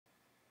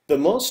The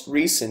most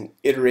recent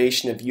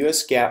iteration of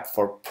US GAAP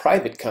for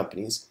private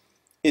companies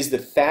is the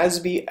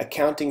FASB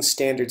Accounting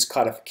Standards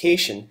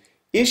Codification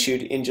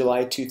issued in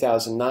July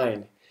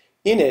 2009.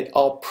 In it,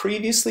 all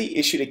previously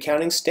issued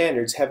accounting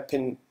standards have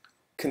been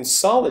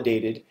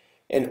consolidated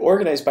and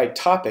organized by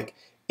topic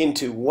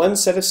into one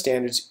set of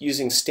standards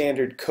using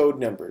standard code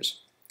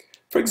numbers.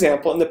 For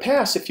example, in the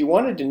past, if you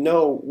wanted to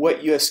know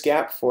what US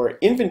GAAP for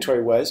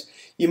inventory was,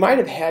 you might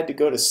have had to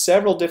go to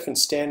several different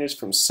standards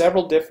from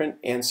several different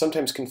and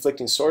sometimes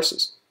conflicting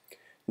sources.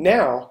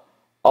 Now,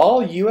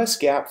 all US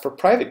GAAP for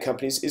private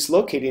companies is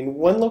located in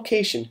one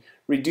location,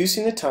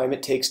 reducing the time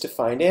it takes to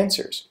find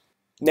answers.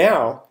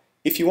 Now,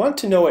 if you want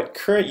to know what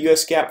current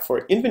US GAAP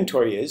for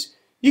inventory is,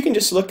 you can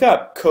just look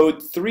up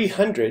code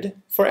 300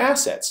 for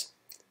assets,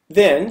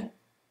 then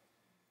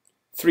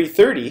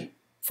 330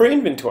 for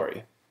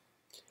inventory.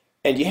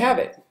 And you have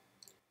it.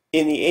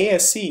 In the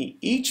ASC,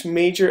 each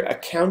major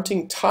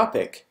accounting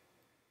topic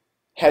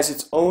has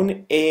its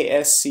own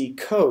ASC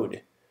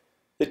code.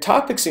 The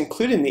topics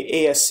included in the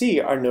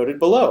ASC are noted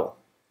below.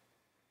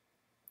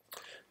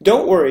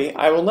 Don't worry,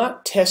 I will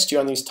not test you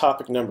on these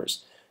topic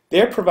numbers.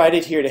 They are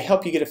provided here to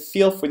help you get a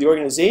feel for the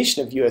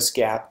organization of US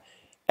GAAP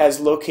as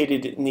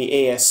located in the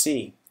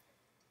ASC.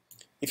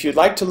 If you'd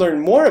like to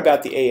learn more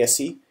about the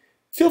ASC,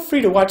 feel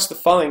free to watch the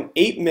following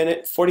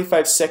 8-minute,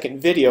 45-second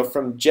video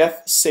from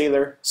Jeff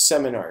Saylor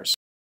Seminars.